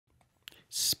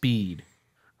Speed.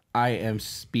 I am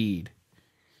speed.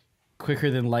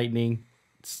 Quicker than lightning.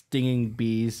 Stinging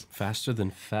bees. Faster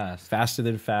than fast. Faster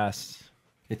than fast.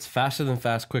 It's faster than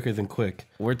fast, quicker than quick.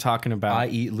 We're talking about... I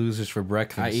eat losers for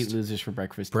breakfast. I eat losers for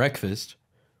breakfast. Breakfast?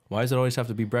 Why does it always have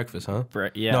to be breakfast, huh?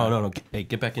 Yeah. No. Hey,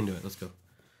 get back into it. Let's go.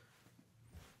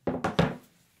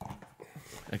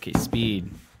 Okay, speed.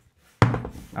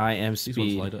 I am speed.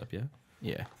 These ones light up, yeah?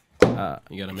 Yeah.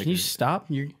 You gotta make Can you stop?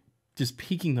 You're just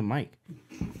peeking the mic.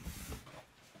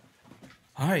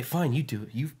 All right, fine. You do it.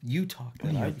 You talk.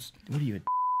 What are you?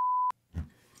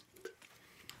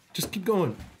 Just keep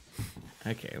going.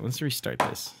 Okay, let's restart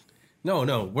this.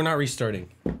 No, we're not restarting.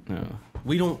 No.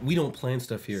 We don't plan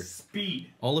stuff here. Speed.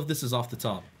 All of this is off the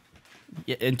top.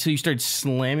 Yeah, until you start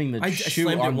slamming the I shoe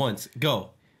slammed on... it once.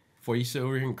 Go. Before you sit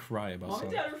over here and cry about Mom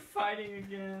something. and Dad are fighting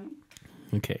again.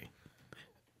 Okay.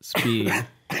 Speed.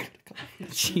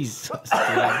 Jesus.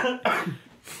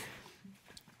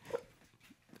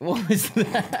 What was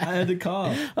that? I had to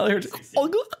cough. Oh, I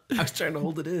was trying to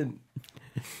hold it in.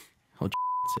 Hold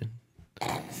your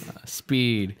in.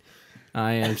 Speed.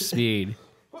 I am speed.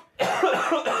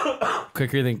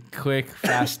 Quicker than quick,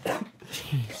 fast.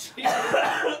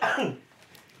 I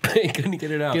couldn't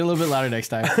get it out. Get a little bit louder next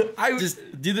time. I just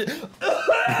did it.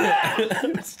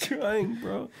 I was trying,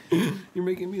 bro. You're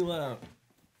making me laugh.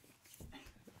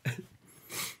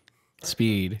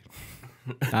 Speed.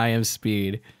 I am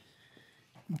speed.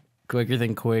 Quicker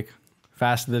than quick,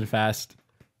 faster than fast.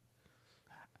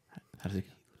 How does it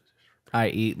go? I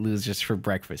eat losers for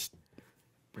breakfast.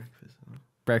 Breakfast, huh?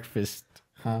 Breakfast,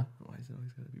 huh? Why is it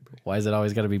always gotta be breakfast? Why is it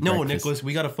always gotta be No, breakfast? Nicholas,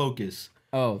 we gotta focus.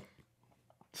 Oh,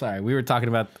 sorry. We were talking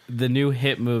about the new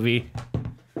hit movie,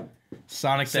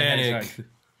 Sonic the Hedgehog.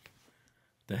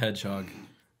 The Hedgehog.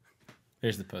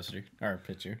 There's the poster or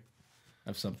picture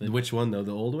of something. Which one though?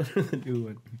 The old one or the new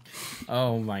one?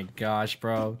 Oh my gosh,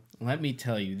 bro! Let me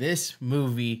tell you, this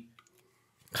movie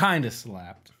kind of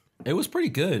slapped. It was pretty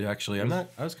good, actually. I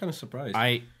was kind of surprised.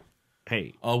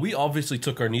 Hey, We obviously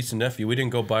took our niece and nephew. We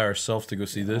didn't go by ourselves to go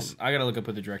see this. I gotta look up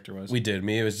who the director was. We did.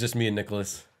 It was just me and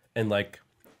Nicholas and like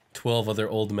 12 other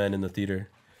old men in the theater.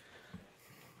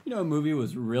 You know, a movie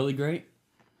was really great.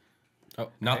 Oh,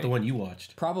 not the one you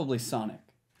watched. Probably Sonic.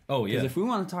 Oh yeah. Because if we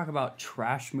want to talk about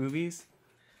trash movies,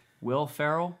 Will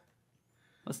Ferrell,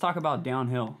 let's talk about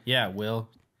Downhill. Yeah, Will.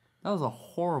 That was a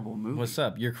horrible movie. What's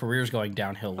up? Your career's going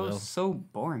downhill, That Will. was so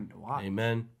boring to watch.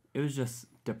 Amen. It was just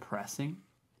depressing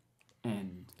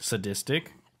and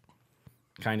Sadistic.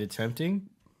 Kind of tempting.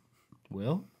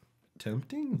 Will?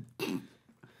 Tempting.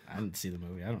 I didn't see the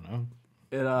movie. I don't know.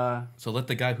 it So let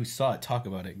the guy who saw it talk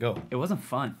about it. Go. it wasn't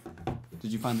fun.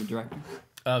 Did you find the director?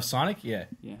 Of Sonic? Yeah.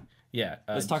 Yeah. Yeah.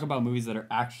 Let's talk about movies that are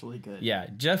actually good. Yeah,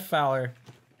 Jeff Fowler.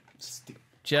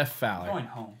 Jeff Fowler. Going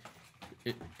home.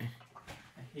 I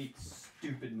hate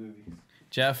stupid movies.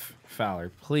 Jeff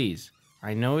Fowler, please.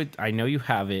 I know it. I know you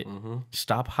have it.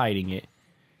 Stop hiding it.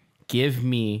 Give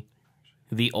me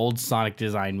the old Sonic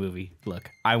design movie.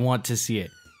 Look, I want to see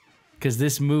it. Because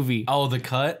this movie... Oh, the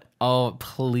cut? Oh,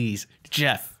 please.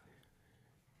 Jeff.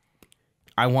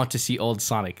 I want to see old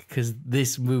Sonic. Because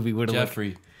this movie would have...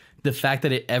 Jeffrey. The fact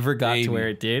that it ever got Baby. to where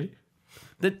it did...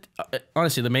 That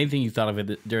honestly, the main thing you thought of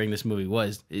it during this movie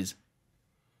is...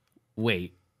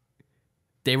 Wait.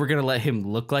 They were going to let him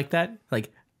look like that?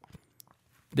 Like,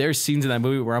 there's scenes in that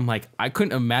movie where I'm like, I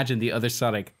couldn't imagine the other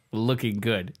Sonic looking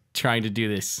good trying to do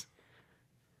this.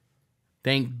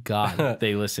 Thank God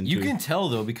they listened to You can tell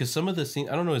though because some of the scenes,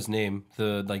 I don't know his name,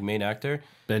 the like main actor,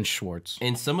 Ben Schwartz.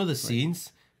 in some of the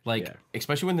scenes, like Yeah.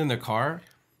 especially when they're in their car,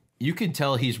 you can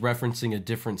tell he's referencing a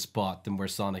different spot than where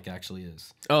Sonic actually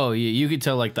is. Oh, yeah, you could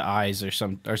tell like the eyes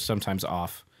are sometimes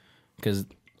off because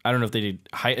I don't know if they did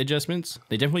height adjustments.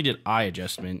 They definitely did eye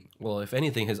adjustment. Well, if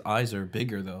anything, his eyes are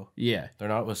bigger though. Yeah, They're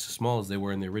not as small as they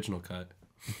were in the original cut.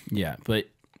 yeah, but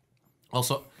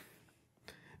Also,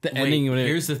 the ending. When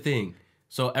here's the thing.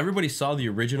 So everybody saw the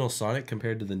original Sonic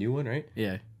compared to the new one, right?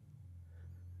 yeah,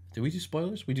 Did we do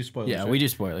spoilers? We do spoilers. yeah, right? we do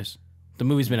spoilers. The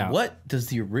movie's been out. What does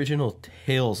the original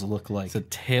Tails look like? So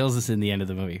Tails is in the end of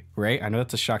the movie, right? I know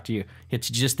that's a shock to you. It's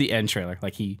just the end trailer,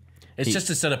 like It's just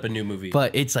to set up a new movie.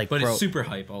 But it's like, But bro, it's super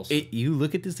hype also. you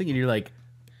look at this thing and you're like,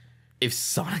 if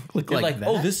Sonic looked You're like like, that,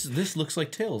 oh, this looks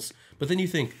like Tails. But then you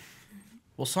think,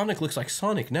 well, Sonic looks like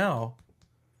Sonic now.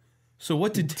 So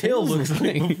what did Tails look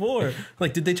like before?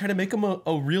 Like, did they try to make him a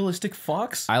realistic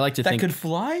fox? I like to that think could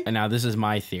fly? And now this is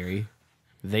my theory.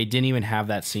 They didn't even have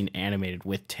that scene animated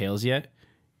with Tails yet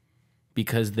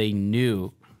because they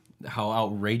knew How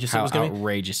outrageous it how was going to be.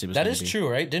 outrageous it was. That gonna is be. true,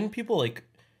 right? Didn't people like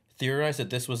theorize that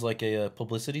this was like a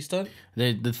publicity stunt?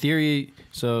 The theory.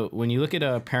 So when you look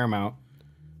at Paramount,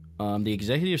 The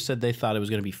executives said they thought it was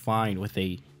going to be fine with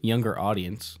a younger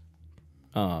audience.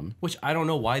 Which I don't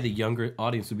know why the younger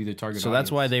audience would be the target. So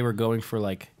that's why they were going for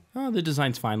like, oh, the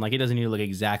design's fine. Like it doesn't need to look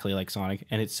exactly like Sonic,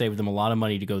 and it saved them a lot of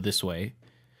money to go this way.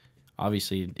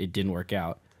 Obviously, it didn't work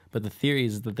out. But the theory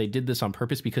is that they did this on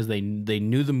purpose because they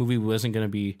knew the movie wasn't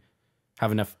going to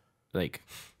have enough like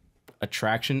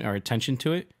attraction or attention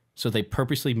to it. So they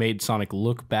purposely made Sonic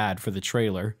look bad for the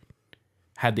trailer,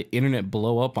 had the internet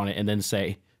blow up on it, and then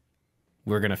say,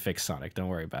 we're going to fix Sonic. Don't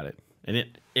worry about it. And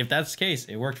if that's the case,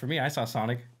 it worked for me. I saw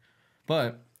Sonic.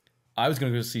 But I was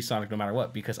going to go see Sonic no matter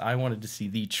what because I wanted to see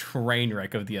the train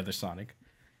wreck of the other Sonic.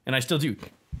 And I still do.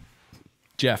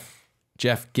 Jeff,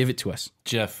 give it to us.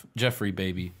 Jeffrey,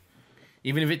 baby.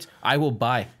 Even if it's, I will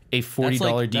buy a $40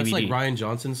 DVD. That's like Ryan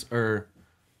Johnson's, or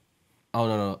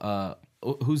no.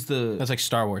 Who's the? That's like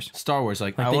Star Wars. Star Wars.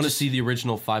 Like I want to see the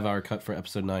original 5-hour cut for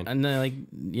Episode 9. And then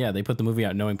they put the movie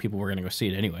out knowing people were gonna go see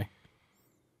it anyway.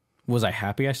 Was I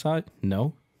happy I saw it?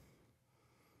 No.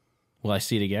 Will I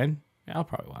see it again? Yeah, I'll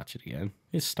probably watch it again.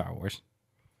 It's Star Wars.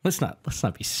 Let's not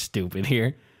be stupid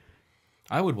here.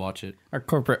 I would watch it. Our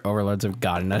corporate overlords have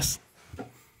gotten us.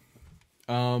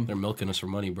 They're milking us for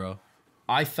money, bro.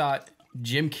 I thought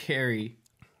Jim Carrey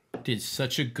did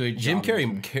such a good job.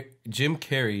 Jim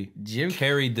Carrey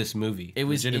carried this movie. It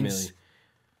was legitimately.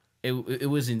 It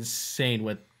was insane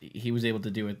what he was able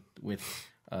to do with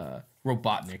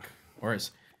Robotnik, or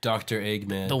as Dr.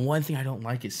 Eggman. The one thing I don't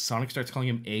like is Sonic starts calling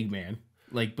him Eggman,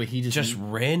 like, but he just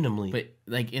randomly. But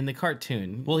like in the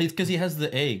cartoon, well, because he has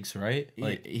the eggs, right?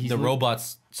 Like the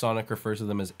robots, Sonic refers to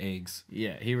them as eggs.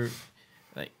 Yeah,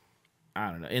 I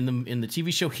don't know. In the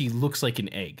TV show, he looks like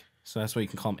an egg, so that's why you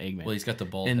can call him Eggman. Well, he's got the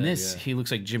bald In head, this, he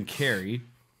looks like Jim Carrey,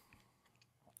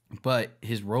 but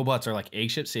his robots are like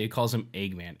egg ships, so he calls him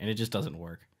Eggman, and it just doesn't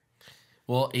work.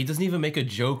 Well, he doesn't even make a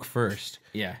joke first.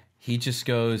 Yeah, he just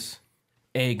goes,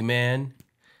 Eggman,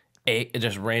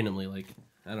 just randomly, like,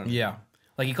 I don't know. Yeah,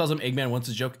 like he calls him Eggman once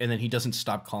a joke, and then he doesn't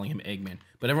stop calling him Eggman.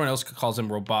 But everyone else calls him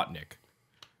Robotnik,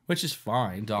 which is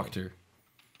fine. Dr.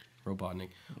 Robotnik.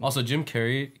 Also, Jim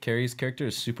Carrey's character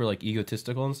is super like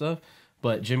egotistical and stuff,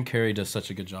 but Jim Carrey does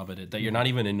such a good job at it that you're not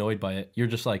even annoyed by it. You're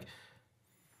just like,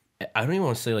 I don't even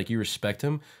want to say like you respect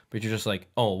him, but you're just like,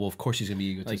 oh, well, of course he's gonna be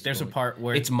egotistical. Like there's a part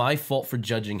where it's my fault for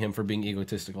judging him for being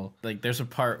egotistical. Like there's a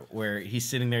part where he's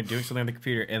sitting there doing something on the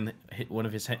computer, and one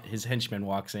of his henchmen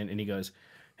walks in, and he goes,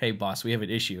 "Hey, boss, we have an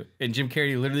issue." And Jim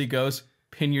Carrey literally goes,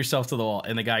 "Pin yourself to the wall,"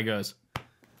 and the guy goes.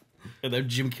 And then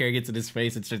Jim Carrey gets in his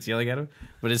face and starts yelling at him.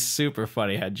 But it's super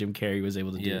funny how Jim Carrey was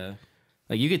able to do it.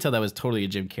 Like, you could tell that was totally a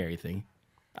Jim Carrey thing.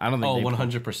 I don't think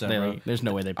 100%, bro. There's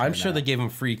no way they I'm sure they gave him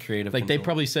free creative Like, control. they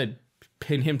probably said,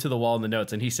 pin him to the wall in the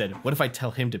notes. And he said, what if I tell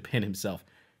him to pin himself?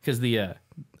 Because the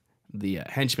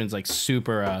henchman's, like,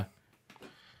 super...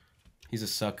 he's a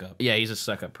suck-up. Yeah, he's a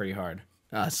suck-up pretty hard.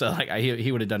 So, like,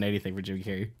 he would have done anything for Jim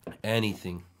Carrey.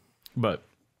 Anything. But...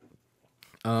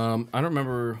 I don't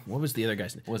remember what was the other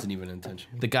guy's name. Wasn't even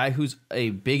intentional. The guy who's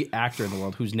a big actor in the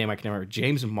world, whose name I can never remember,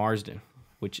 James Marsden,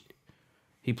 which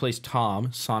he plays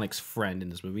Tom, Sonic's friend in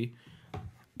this movie.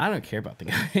 I don't care about the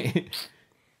guy,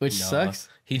 which sucks.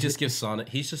 He just gives Sonic.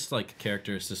 He's just like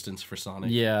character assistance for Sonic.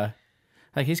 Yeah,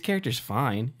 like his character's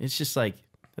fine. It's just like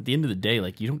at the end of the day,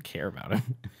 like you don't care about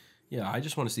him. Yeah, I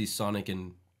just want to see Sonic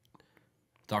and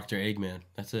Dr. Eggman.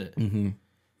 That's it. Mm-hmm.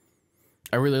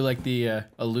 I really like the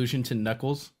allusion to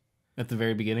Knuckles at the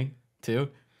very beginning too.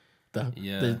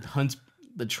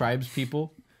 The tribes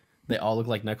people, they all look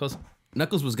like Knuckles.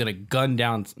 Knuckles was gonna bow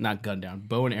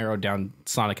and arrow down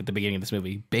Sonic at the beginning of this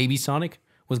movie. Baby Sonic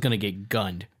was gonna get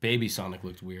gunned. Baby Sonic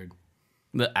looked weird.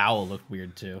 The owl looked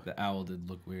weird too. The owl did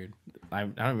look weird. I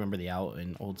don't remember the owl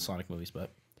in old Sonic movies,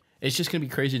 but it's just gonna be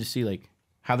crazy to see like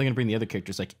how they're gonna bring the other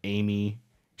characters like Amy,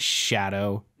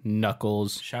 Shadow,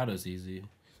 Knuckles. Shadow's easy.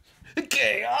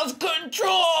 Chaos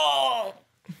control.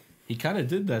 He kind of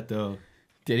did that though.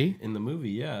 Did he? In the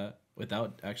movie, yeah.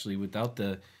 Without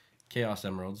the Chaos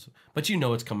Emeralds. But you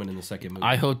know it's coming in the second movie.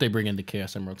 I hope they bring in the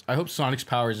Chaos Emeralds. I hope Sonic's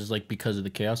powers is like because of the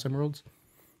Chaos Emeralds.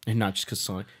 And not just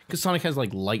because Sonic has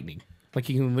like lightning. Like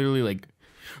he can literally like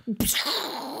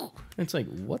it's like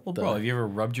what bro, have you ever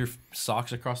rubbed your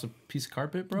socks across a piece of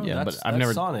carpet, bro? Yeah, that's I've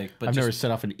never Sonic, but I've never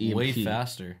set off an EMP. Way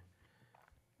faster.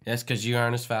 That's because you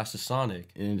aren't as fast as Sonic.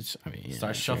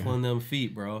 Start shuffling them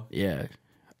feet, bro. Yeah.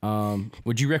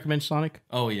 Would you recommend Sonic?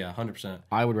 Oh yeah, 100%.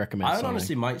 I would recommend Sonic. I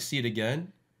honestly might see it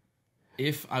again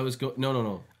if I was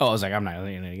No. Oh, I was like, I'm not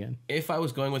seeing it again. If I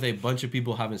was going with a bunch of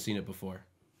people who haven't seen it before.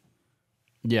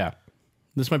 Yeah.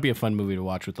 This might be a fun movie to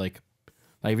watch with like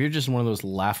if you're just one of those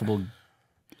laughable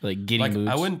like giddy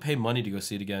moods. I wouldn't pay money to go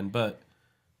see it again, but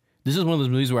This is one of those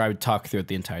movies where I would talk through it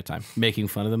the entire time, making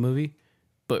fun of the movie,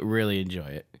 but really enjoy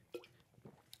it.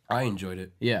 I enjoyed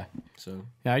it. Yeah. So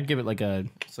Yeah, I'd give it like a...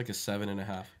 it's like a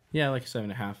 7.5. Yeah, like a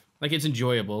 7.5. Like, it's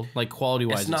enjoyable. Like,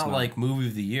 quality-wise, It's not like movie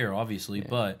of the year, obviously,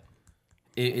 but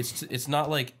it's not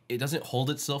like it doesn't hold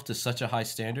itself to such a high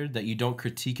standard that you don't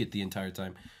critique it the entire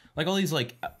time. Like all these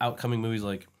like outcoming movies,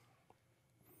 like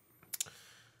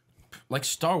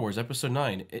Star Wars Episode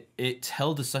 9, it's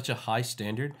held to such a high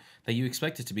standard that you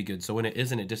expect it to be good. So when it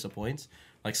isn't, it disappoints.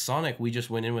 Like Sonic, we just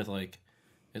went in with like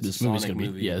it's this a movie's Sonic gonna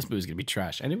movie. be... Yeah, this movie's going to be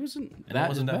trash. And it wasn't And it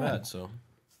wasn't that bad. So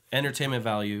entertainment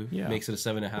value makes it a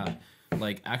 7.5.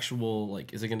 Like actual,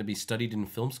 like, is it going to be studied in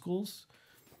film schools?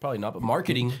 Probably not, but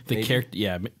marketing. The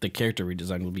character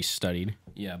redesign will be studied.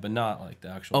 Yeah, but not like the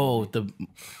actual. Oh,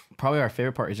 probably our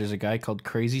favorite part is there's a guy called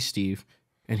Crazy Steve,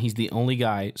 and he's the only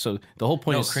guy. So the whole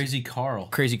point is Crazy Carl.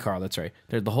 Crazy Carl. That's right.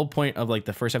 The whole point of like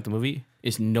the first half of the movie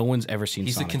is no one's ever seen.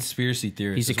 He's Sonic. a conspiracy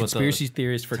theorist. He's a conspiracy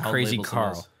theorist for town Crazy labels him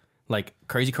Carl. as. Like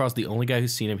Crazy Carl's the only guy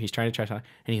who's seen him. He's trying to trash Sonic,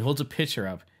 and he holds a picture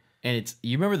up, and it's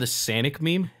you remember the Sonic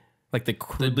meme. Like the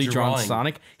crudely drawn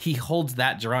Sonic, he holds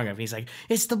that drawing up. And he's like,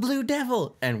 "It's the Blue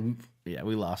Devil," and yeah,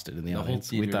 we lost it in the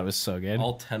audience. We thought it was so good.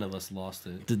 All 10 of us lost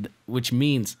it. Which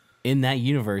means in that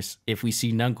universe, if we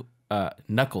see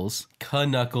Knuckles,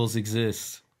 Knuckles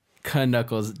exists.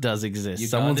 Knuckles does exist.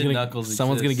 Knuckles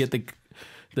someone's gonna exists. get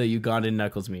the Ugandan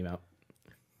Knuckles meme out,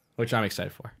 which I'm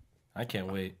excited for. I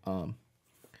can't wait.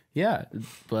 Yeah,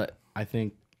 but I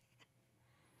think.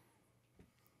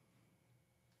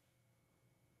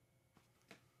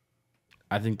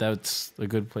 I think that's a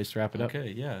good place to wrap it up.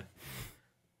 Okay, yeah.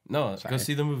 No, go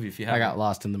see the movie if you have. I got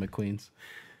lost in the McQueens.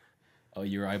 Oh,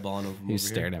 you're eyeballing over. He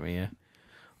stared at me.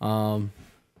 Yeah.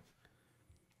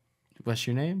 What's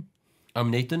your name? I'm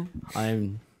Nathan.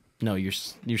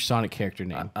 Your Sonic character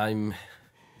name. I'm.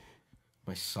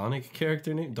 My Sonic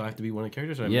character name? Do I have to be one of the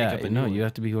characters? Or Yeah, make up a new one? you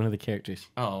have to be one of the characters.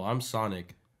 Oh, I'm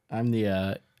Sonic. I'm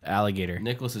the alligator.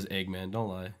 Nicholas is Eggman. Don't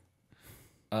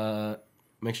lie.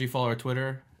 Make sure you follow our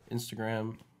Twitter,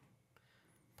 Instagram,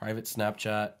 private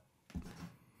Snapchat,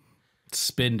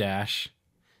 Spin dash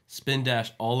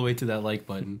all the way to that like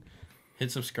button.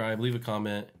 Hit subscribe, leave a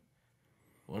comment.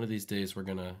 One of these days we're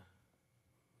gonna,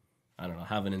 I don't know,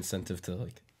 have an incentive to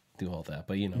like do all that,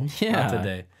 but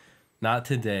not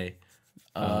today.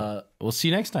 We'll see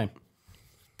you next time.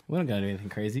 We don't gotta do anything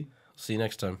crazy. See you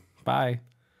next time. Bye.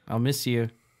 I'll miss you.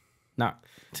 Not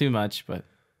too much, but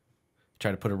Try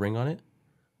to put a ring on it.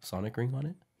 Sonic ring on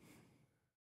it.